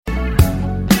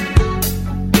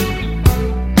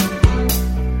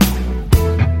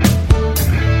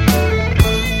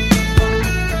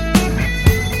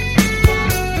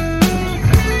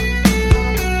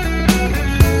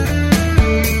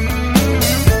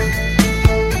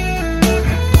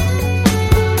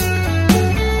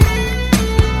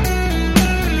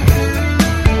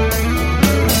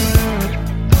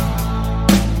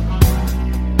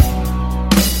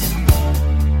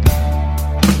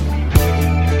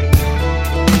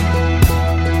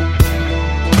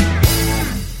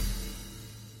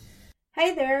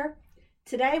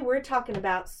Today we're talking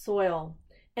about soil,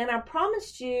 and I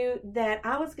promised you that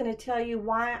I was going to tell you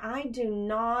why I do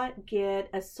not get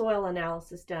a soil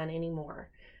analysis done anymore.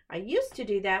 I used to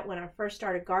do that when I first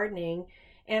started gardening,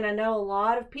 and I know a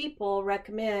lot of people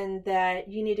recommend that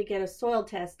you need to get a soil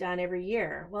test done every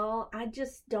year. Well, I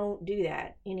just don't do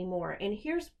that anymore, and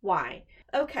here's why.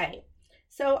 Okay,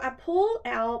 so I pulled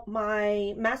out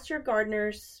my Master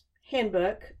Gardener's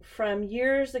Handbook from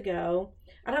years ago.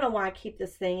 I don't know why I keep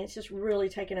this thing. It's just really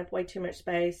taking up way too much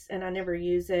space and I never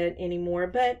use it anymore.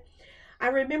 But I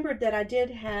remembered that I did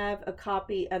have a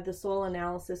copy of the soil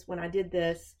analysis when I did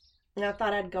this. And I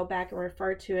thought I'd go back and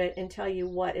refer to it and tell you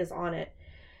what is on it.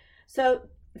 So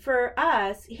for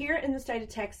us here in the state of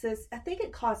Texas, I think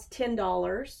it costs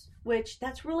 $10, which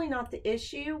that's really not the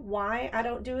issue why I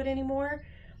don't do it anymore.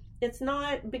 It's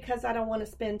not because I don't want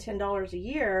to spend $10 a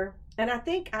year. And I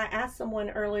think I asked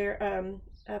someone earlier,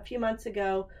 a few months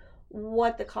ago,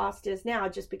 what the cost is now,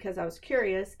 just because I was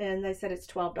curious, and they said it's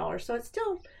 $12. So it's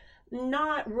still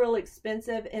not real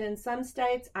expensive, and in some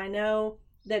states I know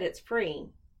that it's free.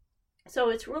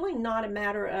 So it's really not a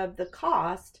matter of the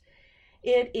cost,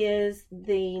 it is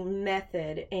the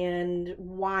method and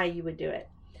why you would do it.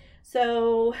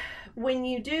 So when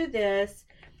you do this,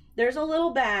 there's a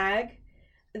little bag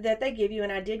that they give you,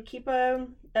 and I did keep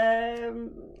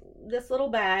this little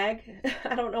bag.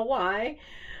 I don't know why,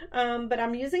 but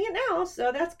I'm using it now,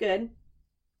 so that's good.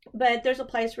 But there's a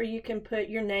place where you can put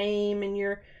your name and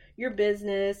your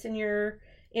business and your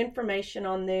information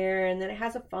on there, and then it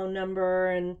has a phone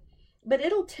number, but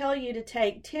it'll tell you to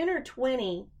take 10 or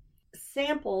 20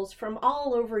 samples from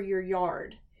all over your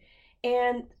yard.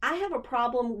 And I have a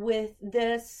problem with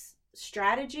this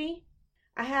strategy.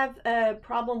 I have a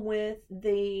problem with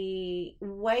the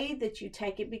way that you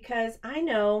take it, because I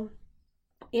know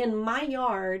in my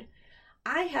yard,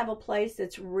 I have a place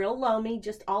that's real loamy,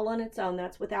 just all on its own.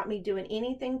 That's without me doing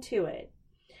anything to it.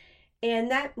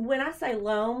 And that, when I say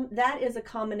loam, that is a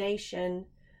combination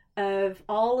of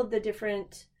all of the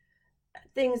different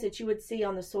things that you would see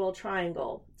on the soil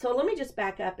triangle. So let me just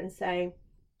back up and say,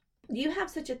 you have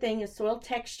such a thing as soil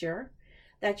texture.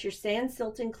 That's your sand,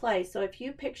 silt, and clay. So if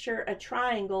you picture a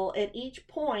triangle, at each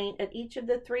point, at each of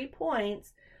the 3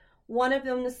 points, one of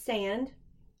them is sand,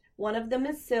 one of them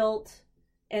is silt,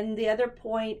 and the other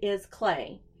point is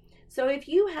clay. So if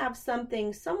you have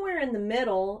something somewhere in the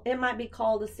middle, it might be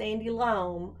called a sandy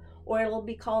loam, or it'll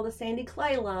be called a sandy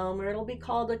clay loam, or it'll be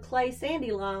called a clay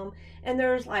sandy loam. And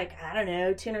there's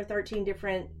 10 or 13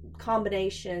 different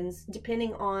combinations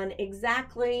depending on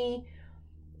exactly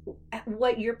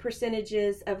what your percentage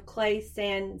is of clay,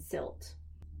 sand, silt.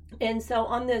 And so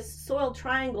on this soil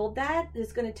triangle, that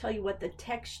is going to tell you what the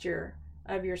texture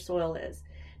of your soil is.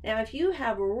 Now, if you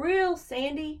have real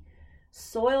sandy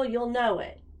soil, you'll know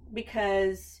it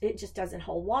because it just doesn't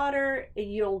hold water.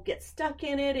 You'll get stuck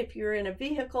in it if you're in a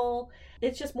vehicle.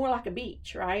 It's just more like a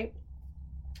beach, right?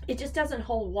 It just doesn't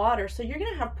hold water. So you're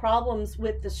going to have problems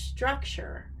with the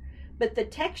structure. But the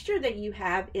texture that you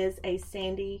have is a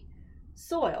sandy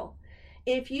soil.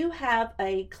 If you have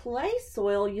a clay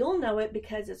soil, you'll know it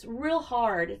because it's real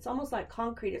hard. It's almost like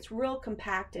concrete. It's real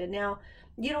compacted. Now,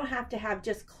 you don't have to have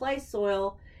just clay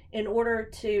soil in order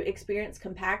to experience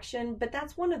compaction, but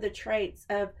that's one of the traits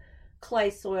of clay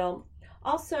soil.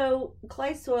 Also,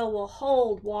 clay soil will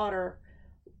hold water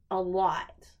a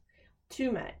lot, too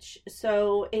much.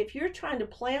 So if you're trying to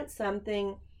plant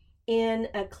something in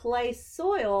a clay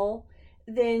soil,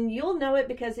 then you'll know it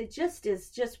because it just is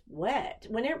just wet.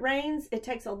 When it rains, it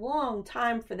takes a long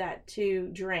time for that to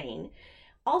drain.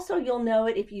 Also, you'll know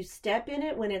it if you step in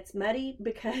it when it's muddy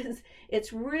because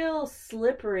it's real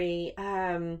slippery.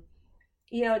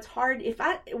 It's hard.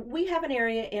 We have an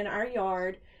area in our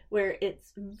yard where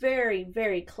it's very,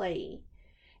 very clayey,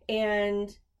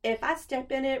 and if I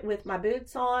step in it with my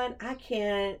boots on, I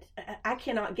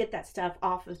cannot get that stuff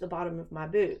off of the bottom of my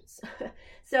boots.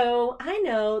 So I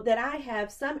know that I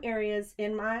have some areas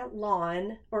in my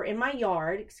lawn, or in my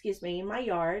yard,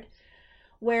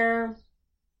 where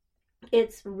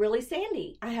it's really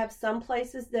sandy. I have some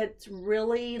places that's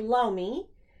really loamy,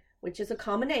 which is a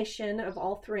combination of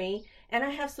all 3, and I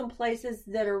have some places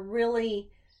that are really,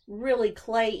 really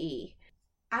clayey.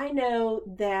 I know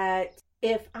that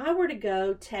if I were to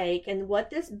go take, and what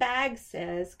this bag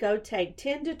says, go take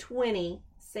 10 to 20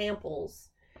 samples,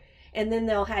 and then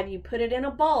they'll have you put it in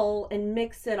a bowl and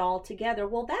mix it all together.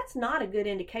 Well, that's not a good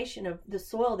indication of the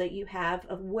soil that you have,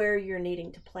 of where you're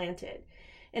needing to plant it.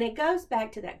 And it goes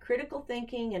back to that critical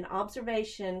thinking and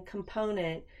observation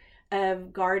component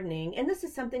of gardening. And this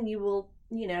is something you will,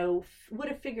 would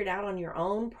have figured out on your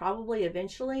own, probably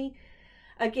eventually.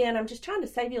 Again, I'm just trying to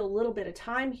save you a little bit of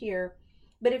time here.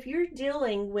 But if you're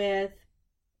dealing with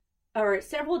or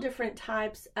several different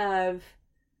types of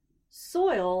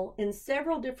soil in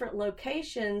several different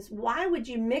locations, why would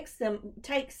you mix them?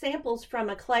 Take samples from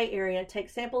a clay area, take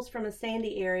samples from a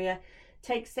sandy area,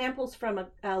 take samples from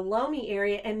a loamy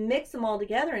area, and mix them all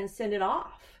together and send it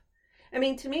off. I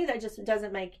mean, to me, that just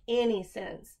doesn't make any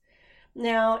sense.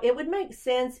 Now, it would make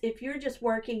sense if you're just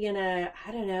working in a,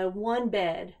 I don't know, one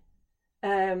bed,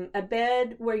 a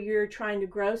bed where you're trying to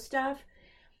grow stuff,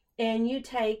 and you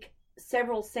take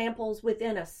several samples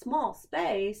within a small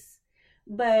space,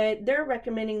 but they're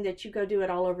recommending that you go do it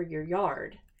all over your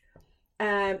yard.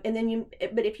 But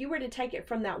if you were to take it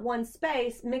from that one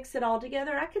space, mix it all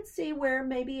together, I could see where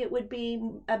maybe it would be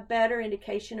a better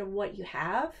indication of what you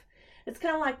have. It's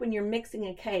kind of like when you're mixing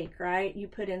a cake, right? You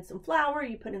put in some flour,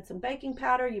 you put in some baking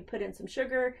powder, you put in some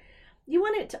sugar. You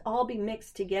want it to all be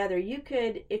mixed together. You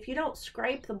could, if you don't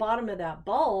scrape the bottom of that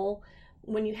bowl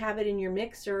when you have it in your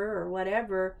mixer or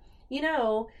whatever, you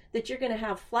know that you're going to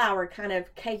have flour kind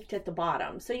of caked at the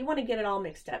bottom. So you want to get it all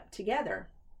mixed up together.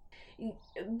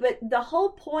 But the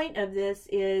whole point of this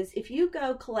is if you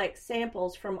go collect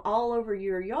samples from all over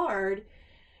your yard,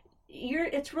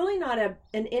 it's really not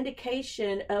an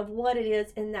indication of what it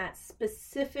is in that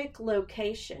specific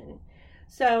location.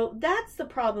 So that's the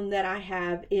problem that I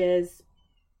have, is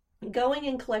going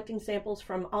and collecting samples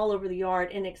from all over the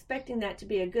yard and expecting that to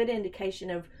be a good indication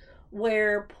of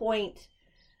where point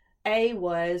A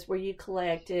was, where you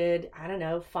collected, I don't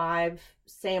know, 5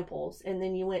 samples, and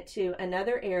then you went to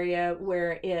another area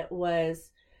where it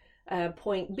was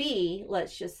point B,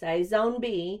 let's just say zone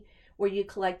B, where you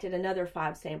collected another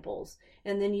 5 samples,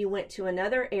 and then you went to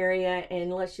another area,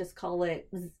 and let's just call it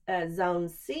zone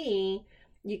C,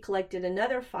 you collected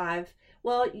another 5.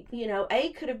 Well, you know,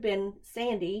 A could have been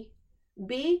sandy,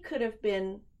 B could have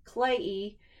been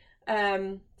clayey,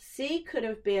 C could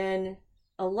have been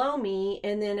a loamy,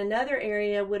 and then another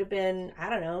area would have been, I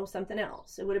don't know, something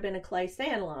else. It would have been a clay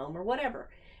sand loam or whatever.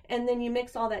 And then you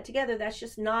mix all that together. That's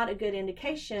just not a good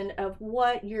indication of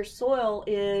what your soil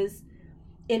is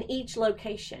in each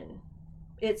location.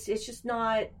 It's just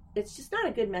not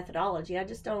a good methodology. I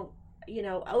just don't, you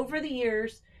know, over the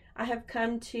years I have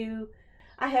come to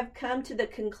the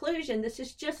conclusion this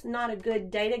is just not a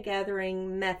good data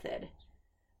gathering method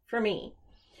for me.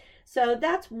 So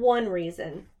that's one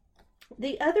reason.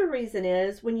 The other reason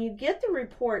is when you get the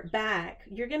report back,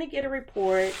 you're going to get a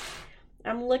report.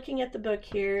 I'm looking at the book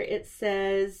here. It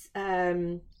says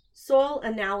soil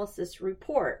analysis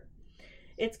report.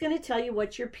 It's going to tell you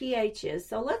what your pH is.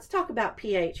 So let's talk about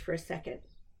pH for a second.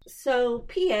 So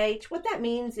pH, what that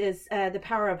means is the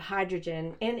power of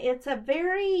hydrogen. And it's a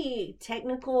very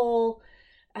technical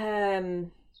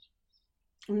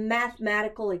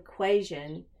mathematical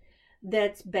equation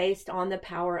that's based on the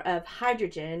power of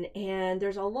hydrogen, and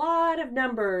there's a lot of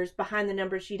numbers behind the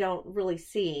numbers you don't really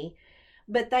see,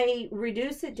 but they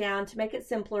reduce it down to make it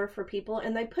simpler for people,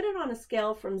 and they put it on a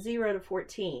scale from 0 to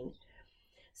 14.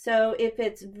 So if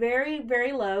it's very,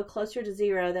 very low, closer to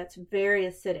 0, that's very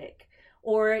acidic,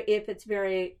 or if it's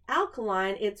very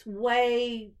alkaline, it's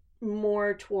way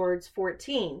more towards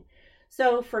 14.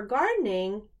 So for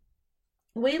gardening,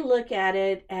 we look at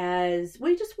it as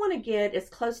we just want to get as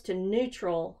close to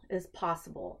neutral as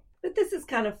possible. But this is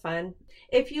kind of fun.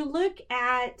 If you look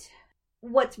at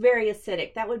what's very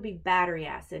acidic, that would be battery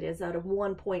acid, is at a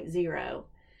 1.0.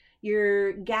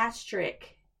 Your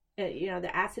gastric,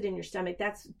 the acid in your stomach,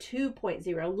 that's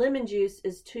 2.0. Lemon juice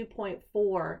is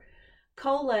 2.4.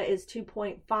 Cola is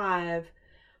 2.5.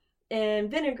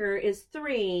 And vinegar is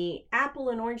 3, apple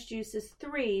and orange juice is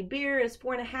 3, beer is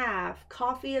 4.5,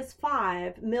 coffee is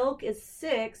 5, milk is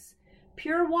 6,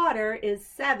 pure water is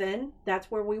 7.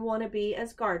 That's where we want to be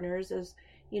as gardeners, as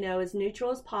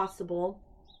neutral as possible.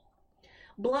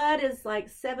 Blood is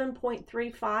like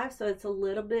 7.35, so it's a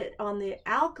little bit on the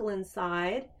alkaline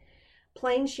side.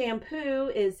 Plain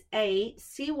shampoo is 8,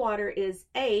 seawater is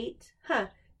 8.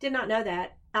 Did not know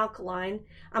that. Alkaline.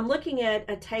 I'm looking at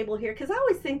a table here because I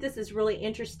always think this is really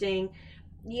interesting.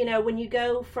 When you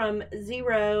go from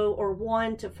 0 or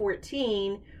 1 to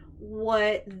 14,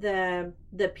 what the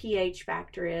pH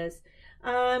factor is.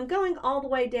 Going all the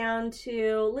way down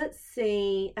to, let's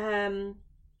see,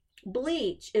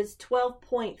 bleach is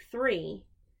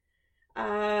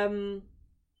 12.3.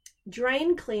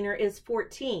 Drain cleaner is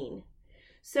 14.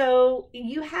 So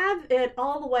you have it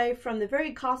all the way from the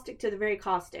very caustic to the very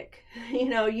caustic.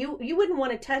 You wouldn't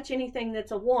want to touch anything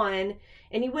that's a 1,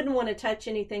 and you wouldn't want to touch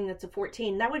anything that's a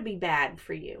 14. That would be bad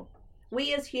for you.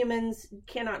 We as humans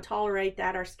cannot tolerate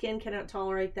that. Our skin cannot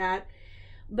tolerate that.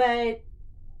 But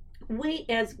we,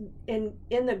 as in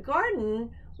the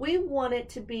garden, We want it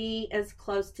to be as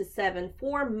close to 7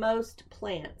 for most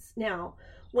plants. Now,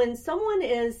 when someone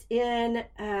is in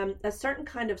a certain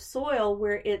kind of soil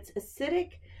where it's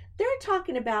acidic, they're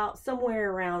talking about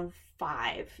somewhere around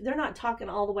 5. They're not talking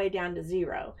all the way down to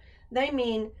 0. They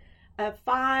mean a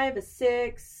 5, a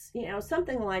 6,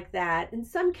 something like that. In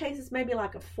some cases, maybe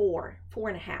like a 4,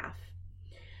 4.5.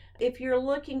 If you're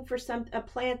looking for a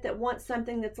plant that wants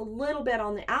something that's a little bit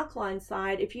on the alkaline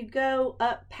side, if you go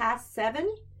up past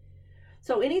 7,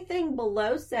 so anything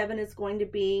below 7 is going to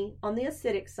be on the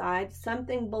acidic side.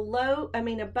 Something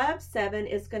above 7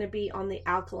 is going to be on the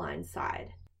alkaline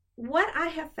side. What I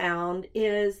have found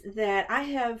is that I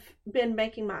have been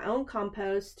making my own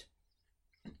compost,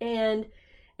 and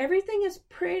everything is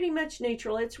pretty much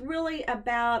neutral. It's really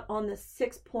about on the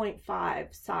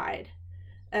 6.5 side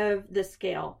of the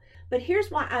scale. But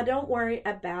here's why I don't worry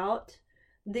about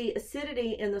the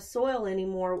acidity in the soil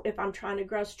anymore if I'm trying to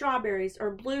grow strawberries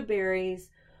or blueberries,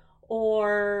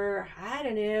 or I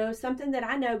don't know, something that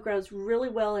I know grows really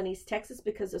well in East Texas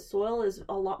because the soil is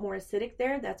a lot more acidic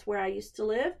there. That's where I used to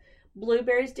live.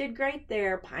 Blueberries did great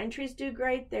there. Pine trees do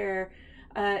great there.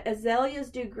 Azaleas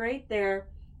do great there.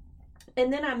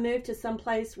 And then I moved to some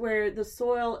place where the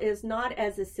soil is not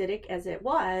as acidic as it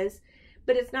was,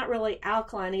 but it's not really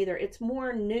alkaline either. It's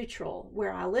more neutral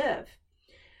where I live.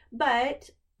 But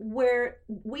where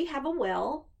we have a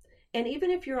well, and even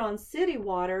if you're on city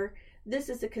water, this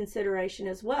is a consideration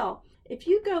as well. If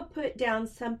you go put down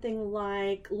something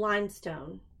like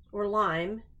limestone or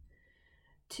lime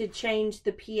to change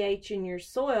the pH in your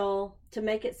soil to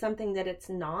make it something that it's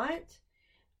not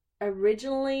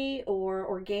originally or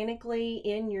organically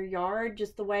in your yard,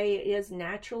 just the way it is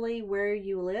naturally where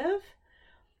you live,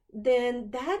 then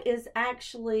that is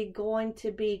actually going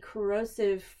to be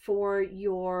corrosive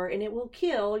and it will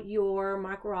kill your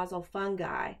mycorrhizal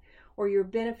fungi or your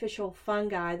beneficial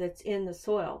fungi that's in the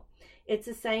soil. It's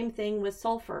the same thing with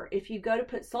sulfur. If you go to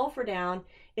put sulfur down,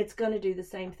 it's going to do the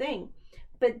same thing.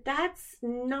 But that's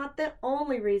not the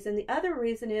only reason. The other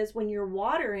reason is when you're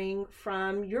watering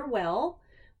from your well,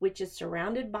 which is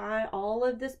surrounded by all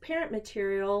of this parent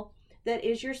material that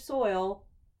is your soil,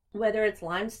 whether it's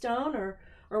limestone or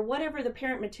whatever the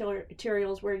parent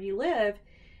materials where you live,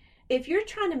 if you're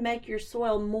trying to make your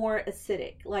soil more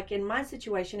acidic, like in my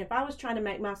situation, if I was trying to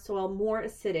make my soil more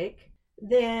acidic,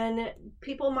 then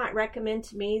people might recommend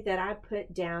to me that I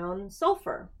put down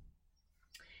sulfur.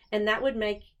 And that would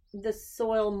make the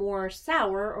soil more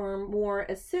sour or more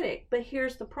acidic. But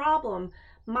here's the problem.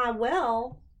 My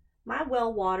well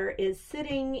water is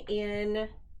sitting in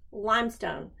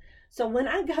limestone. So when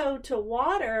I go to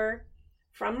water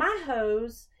from my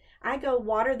hose, I go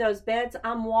water those beds,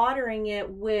 I'm watering it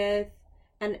with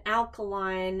an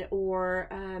alkaline or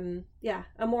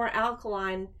a more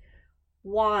alkaline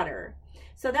water.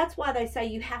 So that's why they say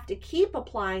you have to keep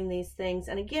applying these things.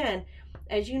 And again,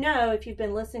 as you know, if you've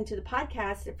been listening to the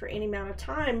podcast for any amount of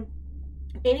time,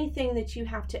 anything that you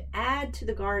have to add to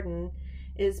the garden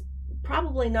is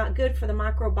probably not good for the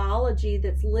microbiology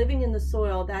that's living in the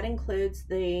soil. That includes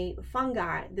the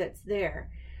fungi that's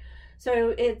there.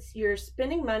 So you're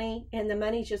spending money and the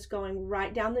money's just going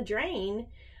right down the drain.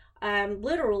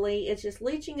 Literally, it's just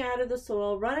leaching out of the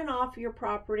soil, running off your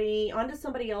property onto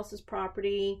somebody else's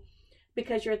property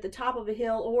because you're at the top of a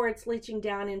hill, or it's leaching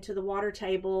down into the water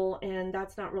table, and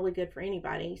that's not really good for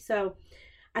anybody. So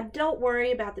I don't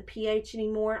worry about the pH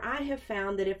anymore. I have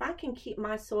found that if I can keep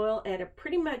my soil at a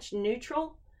pretty much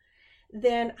neutral,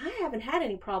 then I haven't had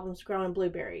any problems growing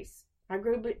blueberries. I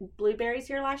grew blueberries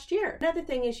here last year. Another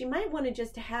thing is you might want to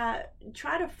just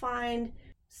try to find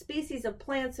species of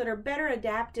plants that are better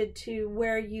adapted to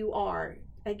where you are.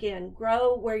 Again,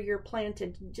 grow where you're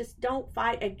planted. Just don't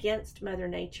fight against Mother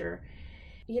Nature.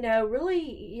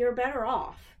 Really, you're better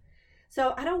off.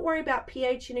 So I don't worry about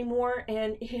pH anymore.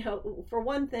 And, for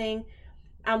one thing,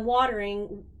 I'm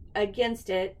watering against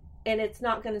it and it's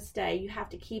not going to stay. You have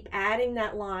to keep adding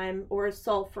that lime or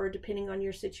sulfur depending on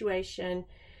your situation.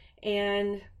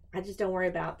 And I just don't worry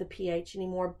about the pH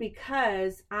anymore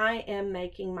because I am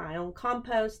making my own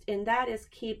compost, and that is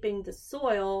keeping the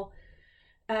soil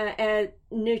at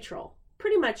neutral,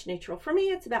 pretty much neutral. For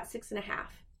me, it's about 6.5.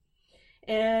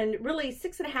 And really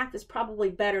 6.5 is probably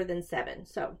better than 7.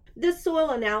 So this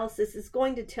soil analysis is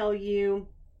going to tell you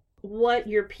what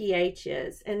your pH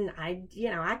is. And I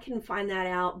can find that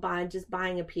out by just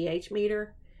buying a pH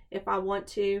meter if I want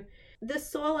to.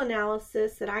 This soil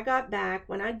analysis that I got back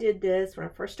when I did this, when I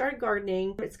first started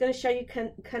gardening, it's going to show you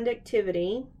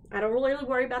conductivity. I don't really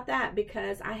worry about that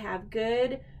because I have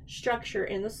good structure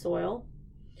in the soil.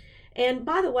 And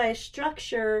by the way,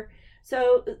 structure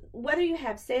So whether you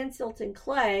have sand, silt, and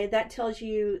clay, that tells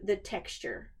you the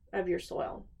texture of your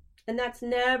soil. And that's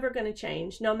never going to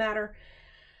change, no matter,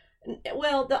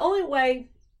 well, the only way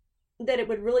that it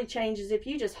would really change is if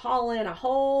you just haul in a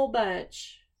whole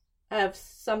bunch of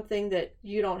something that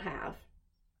you don't have.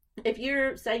 If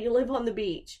you're, say you live on the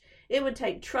beach, it would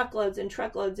take truckloads and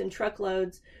truckloads and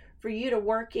truckloads for you to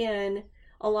work in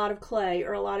a lot of clay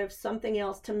or a lot of something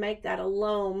else to make that a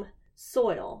loam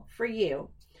soil for you.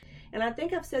 And I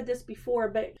think I've said this before,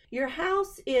 but your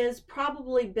house is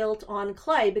probably built on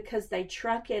clay because they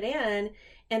truck it in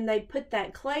and they put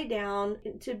that clay down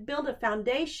to build a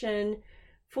foundation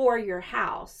for your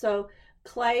house. So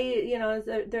clay, you know,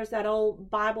 there's that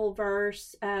old Bible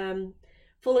verse,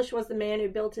 foolish was the man who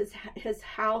built his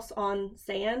house on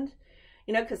sand,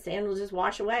 you know, because sand will just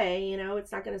wash away, you know,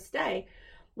 it's not going to stay.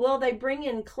 Well, they bring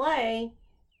in clay.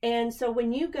 And so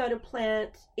when you go to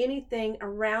plant anything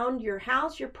around your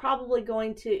house, you're probably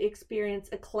going to experience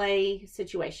a clay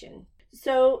situation.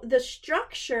 So the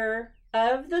structure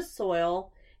of the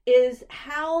soil is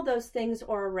how those things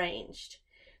are arranged.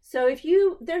 So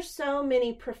there's so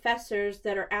many professors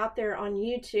that are out there on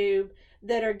YouTube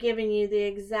that are giving you the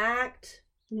exact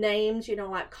names, you know,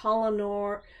 like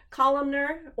columnar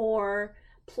or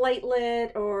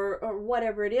platelet or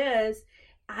whatever it is.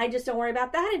 I just don't worry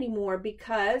about that anymore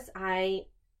because I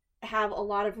have a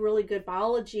lot of really good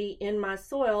biology in my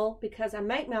soil, because I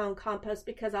make my own compost,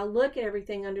 because I look at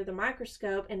everything under the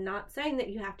microscope. And not saying that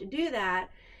you have to do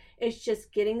that. It's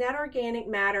just getting that organic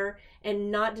matter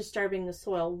and not disturbing the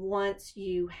soil once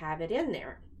you have it in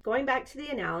there. Going back to the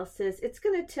analysis, it's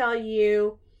going to tell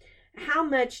you how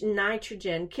much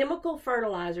nitrogen, chemical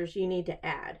fertilizers you need to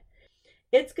add.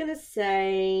 It's going to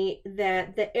say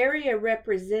that the area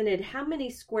represented, how many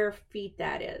square feet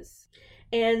that is.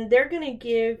 And they're going to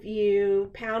give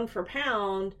you pound for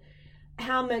pound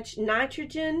how much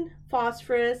nitrogen,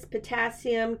 phosphorus,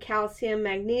 potassium, calcium,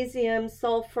 magnesium,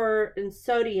 sulfur, and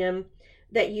sodium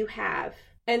that you have.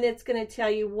 And it's going to tell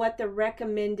you what the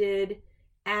recommended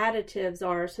additives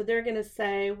are. So they're going to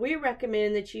say, we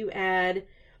recommend that you add,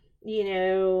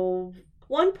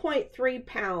 1.3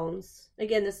 pounds.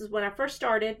 Again, this is when I first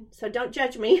started, so don't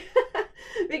judge me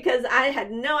because I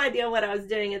had no idea what I was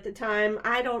doing at the time.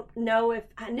 I don't know if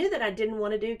I knew that I didn't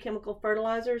want to do chemical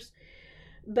fertilizers,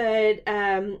 but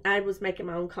I was making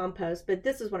my own compost. But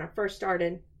this is when I first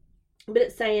started. But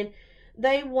it's saying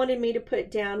they wanted me to put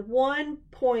down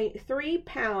 1.3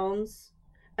 pounds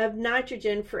of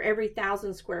nitrogen for every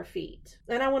 1,000 square feet.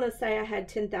 And I want to say I had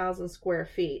 10,000 square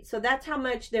feet. So that's how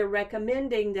much they're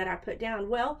recommending that I put down.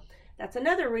 Well, that's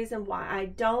another reason why I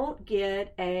don't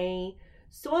get a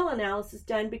soil analysis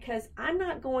done, because I'm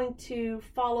not going to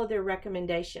follow their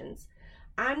recommendations.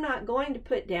 I'm not going to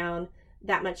put down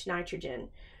that much nitrogen.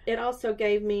 It also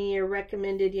gave me a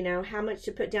recommended, how much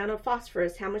to put down of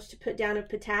phosphorus, how much to put down of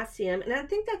potassium. And I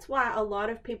think that's why a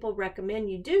lot of people recommend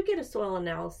you do get a soil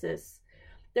analysis.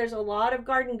 There's a lot of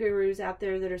garden gurus out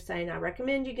there that are saying, I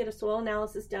recommend you get a soil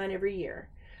analysis done every year.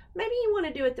 Maybe you want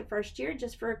to do it the first year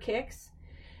just for kicks,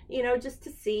 just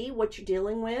to see what you're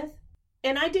dealing with.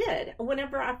 And I did.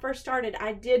 Whenever I first started,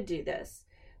 I did do this.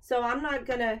 So I'm not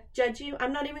going to judge you.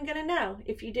 I'm not even going to know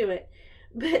if you do it.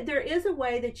 But there is a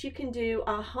way that you can do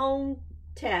a home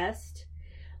test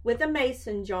with a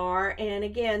mason jar. And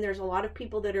again, there's a lot of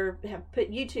people that have put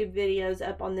YouTube videos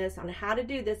up on this, on how to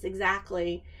do this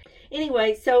exactly.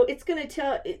 Anyway, so it's going to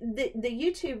tell the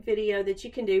YouTube video that you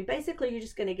can do. Basically, you're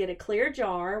just going to get a clear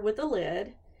jar with a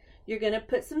lid. You're going to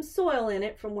put some soil in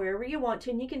it from wherever you want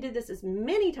to. And you can do this as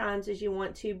many times as you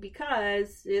want to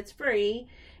because it's free.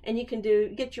 And you can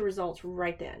get your results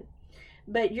right then.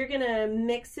 But you're going to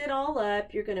mix it all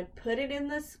up. You're going to put it in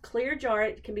this clear jar.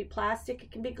 It can be plastic.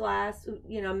 It can be glass.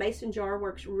 A mason jar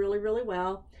works really, really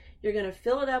well. You're going to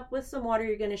fill it up with some water.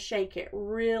 You're going to shake it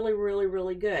really, really,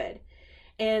 really good.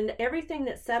 And everything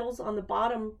that settles on the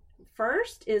bottom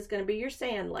first is going to be your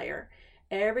sand layer.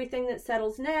 Everything that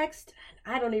settles next,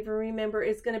 I don't even remember,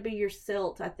 is going to be your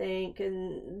silt, I think.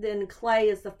 And then clay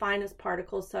is the finest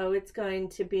particle. So it's going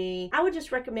to be, I would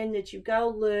just recommend that you go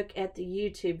look at the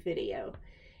YouTube video.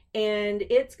 And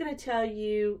it's going to tell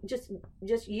you, just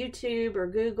YouTube or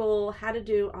Google, how to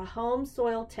do a home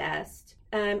soil test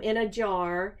in a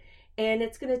jar. And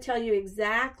it's going to tell you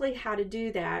exactly how to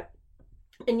do that.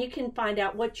 And you can find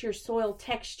out what your soil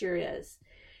texture is.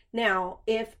 Now,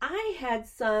 if I had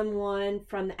someone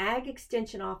from the Ag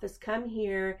Extension Office come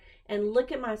here and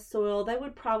look at my soil, they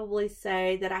would probably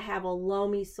say that I have a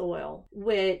loamy soil,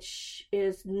 which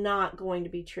is not going to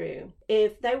be true.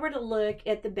 If they were to look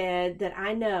at the bed that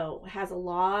I know has a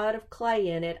lot of clay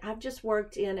in it, I've just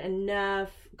worked in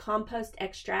enough compost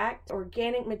extract,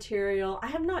 organic material. I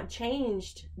have not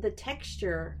changed the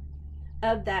texture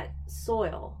of that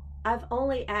soil. I've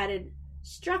only added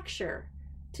structure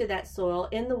to that soil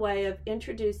in the way of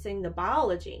introducing the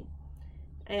biology.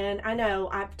 And I know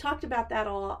I've talked about that a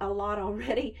lot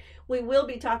already. We will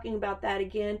be talking about that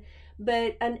again.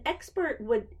 But an expert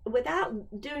would,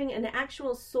 without doing an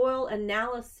actual soil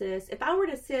analysis, if I were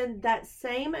to send that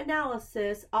same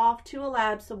analysis off to a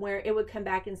lab somewhere, it would come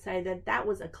back and say that that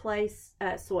was a clay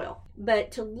soil. But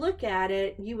to look at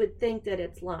it, you would think that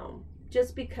it's loam,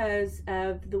 just because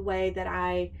of the way that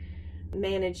I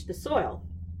manage the soil.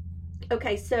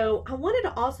 Okay, so I wanted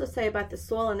to also say about the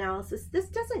soil analysis, this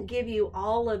doesn't give you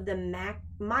all of the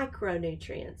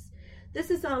micronutrients. This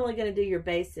is only going to do your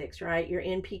basics, right? Your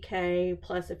NPK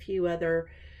plus a few other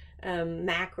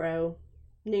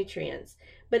macronutrients.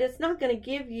 But it's not going to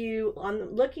give you,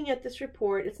 on looking at this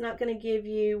report, it's not going to give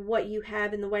you what you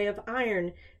have in the way of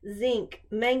iron, zinc,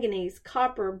 manganese,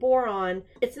 copper, boron.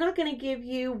 It's not going to give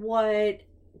you what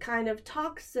kind of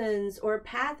toxins or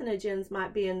pathogens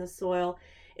might be in the soil.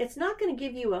 It's not going to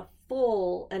give you a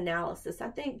full analysis. I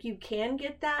think you can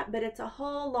get that, but it's a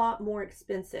whole lot more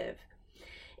expensive.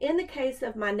 In the case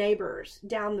of my neighbors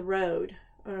down the road,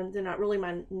 they're not really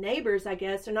my neighbors, I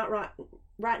guess. They're not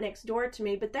right next door to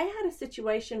me, but they had a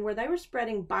situation where they were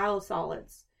spreading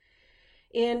biosolids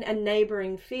in a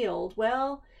neighboring field.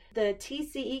 Well, the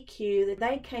TCEQ,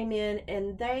 they came in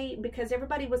and because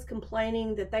everybody was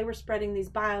complaining that they were spreading these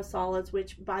biosolids,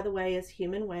 which, by the way, is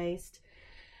human waste,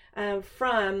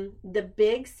 from the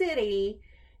big city,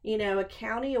 a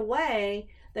county away.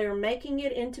 They were making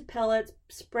it into pellets,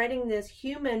 spreading this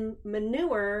human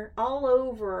manure all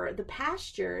over the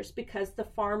pastures because the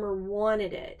farmer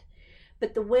wanted it.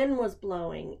 But the wind was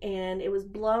blowing and it was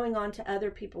blowing onto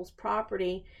other people's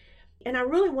property. And I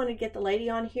really wanted to get the lady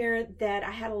on here that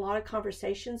I had a lot of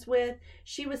conversations with.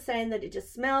 She was saying that it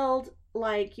just smelled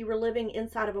like you were living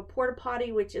inside of a porta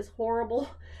potty, which is horrible.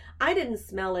 I didn't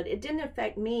smell it. It didn't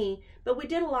affect me, but we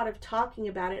did a lot of talking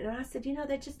about it. And I said,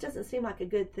 that just doesn't seem like a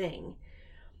good thing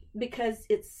because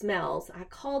it smells. I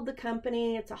called the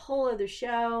company. It's a whole other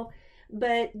show.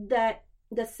 But that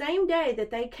the same day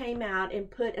that they came out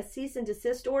and put a cease and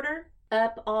desist order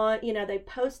up on, they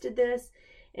posted this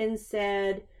and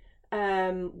said,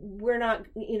 we're not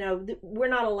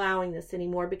allowing this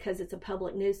anymore because it's a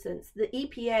public nuisance. The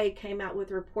EPA came out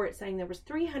with a report saying there was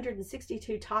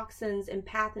 362 toxins and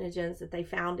pathogens that they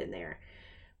found in there.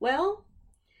 Well,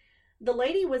 the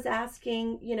lady was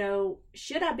asking,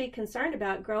 should I be concerned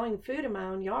about growing food in my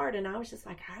own yard? And I was just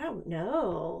like, I don't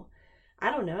know. I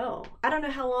don't know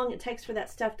how long it takes for that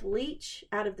stuff to leach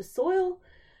out of the soil.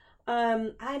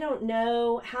 I don't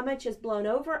know how much is blown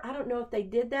over. I don't know if they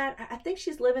did that. I think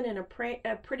she's living in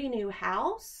a pretty new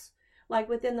house, like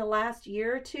within the last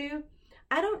year or two.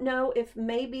 I don't know if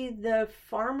maybe the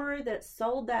farmer that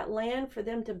sold that land for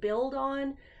them to build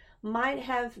on might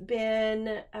have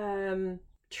been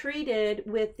treated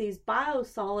with these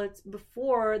biosolids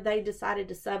before they decided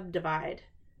to subdivide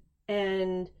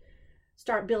and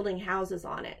start building houses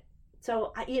on it.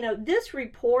 So, this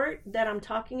report that I'm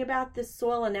talking about, this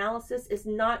soil analysis, is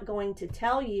not going to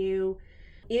tell you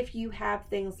if you have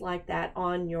things like that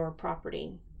on your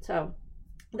property. So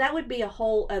that would be a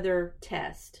whole other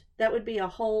test. That would be a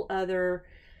whole other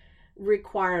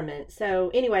requirement.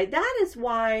 So anyway, that is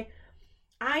why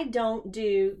I don't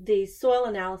do the soil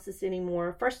analysis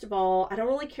anymore. First of all, I don't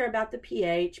really care about the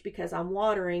pH because I'm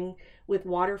watering with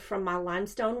water from my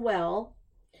limestone well,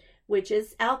 which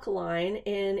is alkaline,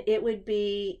 and it would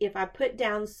be, if I put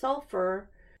down sulfur,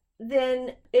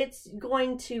 then it's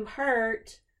going to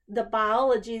hurt the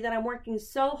biology that I'm working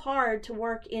so hard to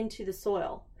work into the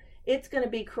soil. It's going to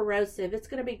be corrosive, it's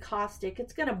going to be caustic,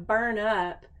 it's going to burn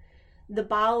up the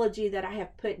biology that I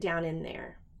have put down in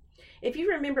there. If you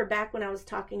remember back when I was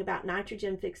talking about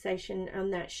nitrogen fixation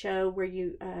on that show where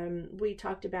we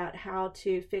talked about how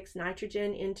to fix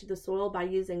nitrogen into the soil by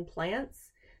using plants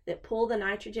that pull the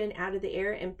nitrogen out of the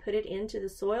air and put it into the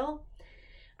soil.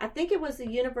 I think it was the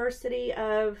University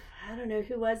of, I don't know,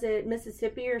 who was it,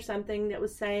 Mississippi or something, that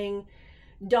was saying,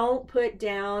 don't put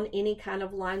down any kind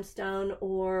of limestone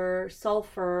or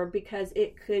sulfur because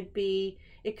it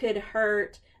could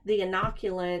hurt the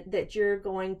inoculant that you're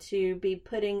going to be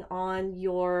putting on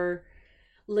your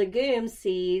legume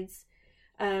seeds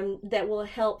that will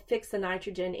help fix the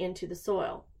nitrogen into the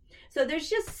soil. So there's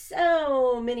just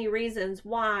so many reasons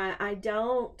why I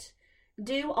don't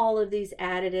do all of these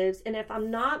additives. And if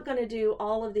I'm not going to do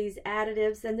all of these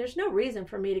additives, then there's no reason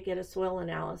for me to get a soil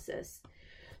analysis.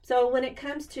 So when it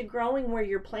comes to growing where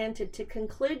you're planted, to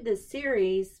conclude this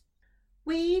series,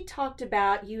 we talked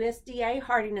about USDA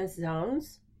Hardiness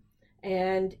Zones.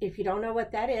 And if you don't know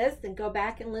what that is, then go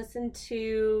back and listen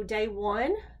to day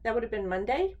 1. That would have been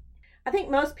Monday. I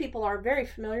think most people are very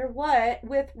familiar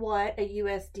with what a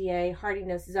USDA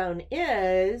Hardiness Zone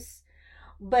is,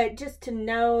 but just to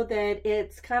know that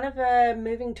it's kind of a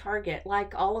moving target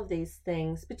like all of these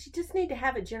things, but you just need to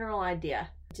have a general idea.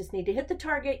 You just need to hit the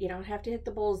target. You don't have to hit the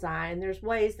bullseye, and there's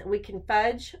ways that we can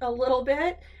fudge a little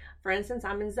bit. For instance,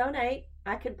 I'm in zone 8.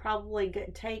 I could probably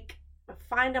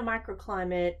find a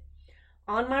microclimate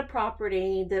on my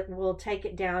property that will take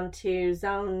it down to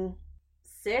zone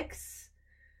 6,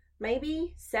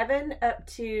 maybe 7, up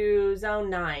to zone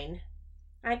 9.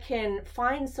 I can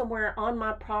find somewhere on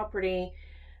my property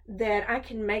that I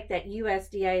can make that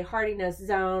USDA hardiness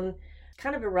zone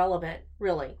kind of irrelevant,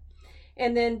 really.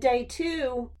 And then day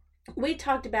 2, we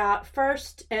talked about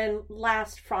first and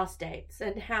last frost dates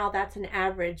and how that's an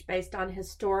average based on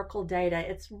historical data.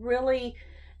 It's really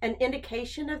an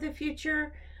indication of the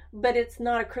future, but it's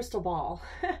not a crystal ball.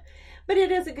 But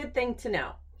it is a good thing to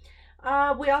know.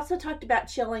 We also talked about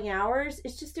chilling hours.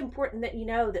 It's just important that you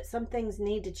know that some things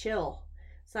need to chill.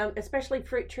 Some, especially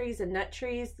fruit trees and nut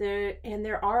trees,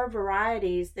 there are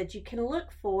varieties that you can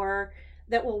look for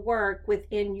that will work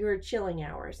within your chilling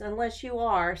hours, unless you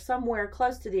are somewhere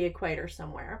close to the equator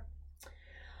somewhere.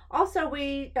 Also,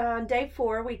 on day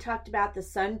 4, we talked about the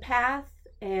sun path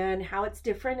and how it's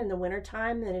different in the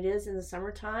wintertime than it is in the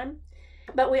summertime.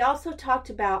 But we also talked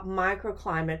about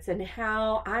microclimates and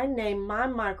how I name my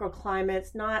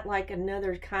microclimates not like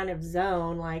another kind of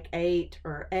zone like 8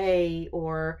 or A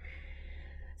or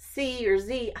C or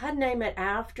Z. I name it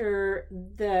after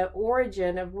the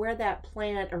origin of where that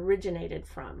plant originated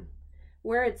from,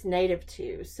 where it's native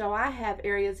to. So I have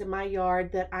areas in my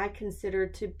yard that I consider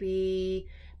to be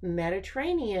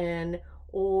Mediterranean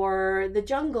or the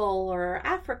jungle or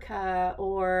Africa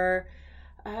or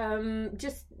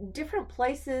just different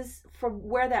places from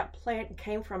where that plant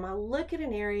came from. I look at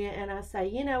an area and I say,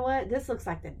 you know what, this looks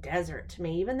like the desert to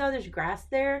me. Even though there's grass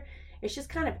there, it's just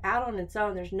kind of out on its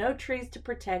own. There's no trees to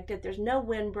protect it. There's no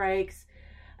windbreaks.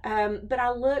 But I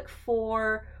look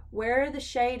for where the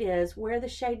shade is, where the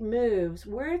shade moves,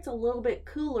 where it's a little bit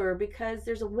cooler because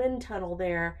there's a wind tunnel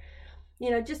there. You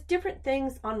know, just different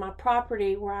things on my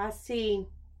property where I see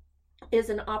is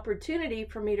an opportunity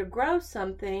for me to grow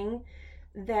something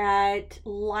that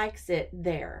likes it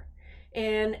there.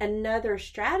 And another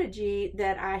strategy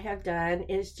that I have done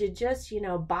is to just,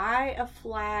 buy a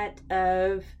flat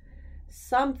of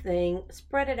something,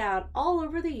 spread it out all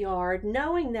over the yard,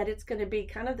 knowing that it's going to be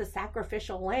kind of the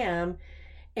sacrificial lamb,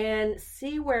 and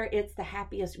see where it's the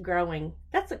happiest growing.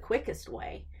 That's the quickest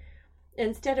way.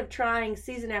 Instead of trying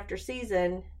season after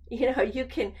season, you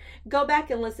can go back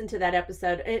and listen to that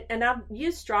episode. And I've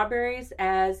used strawberries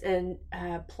as a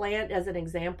plant as an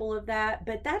example of that.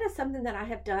 But that is something that I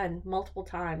have done multiple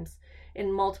times in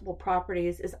multiple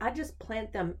properties, is I just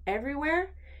plant them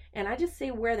everywhere and I just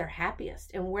see where they're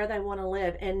happiest and where they want to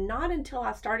live. And not until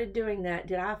I started doing that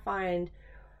did I find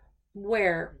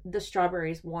where the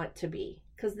strawberries want to be,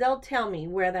 because they'll tell me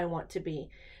where they want to be.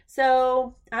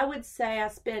 So I would say I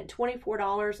spent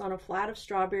 $24 on a flat of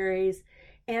strawberries,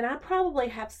 and I probably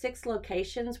have 6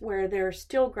 locations where they're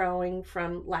still growing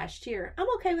from last year. I'm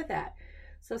okay with that.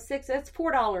 So that's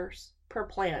 $4 per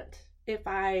plant if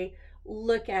I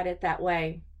look at it that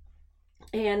way.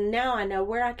 And now I know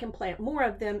where I can plant more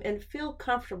of them and feel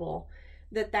comfortable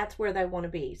that that's where they want to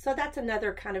be. So that's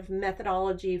another kind of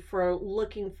methodology for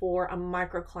looking for a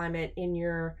microclimate in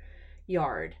your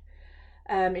yard.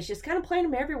 It's just kind of plant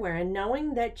them everywhere and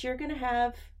knowing that you're going to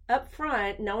have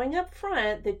knowing up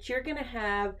front that you're going to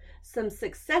have some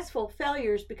successful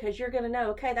failures, because you're going to know,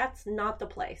 okay, that's not the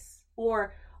place,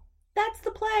 or that's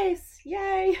the place.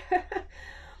 Yay.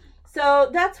 So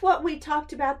that's what we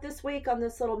talked about this week on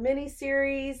this little mini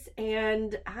series.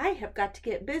 And I have got to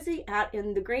get busy out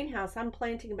in the greenhouse. I'm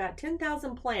planting about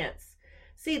 10,000 plants,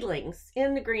 seedlings,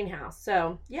 in the greenhouse.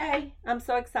 So yay, I'm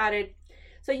so excited.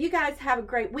 So you guys have a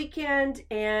great weekend,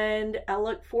 and I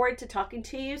look forward to talking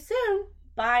to you soon.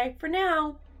 Bye for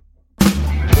now.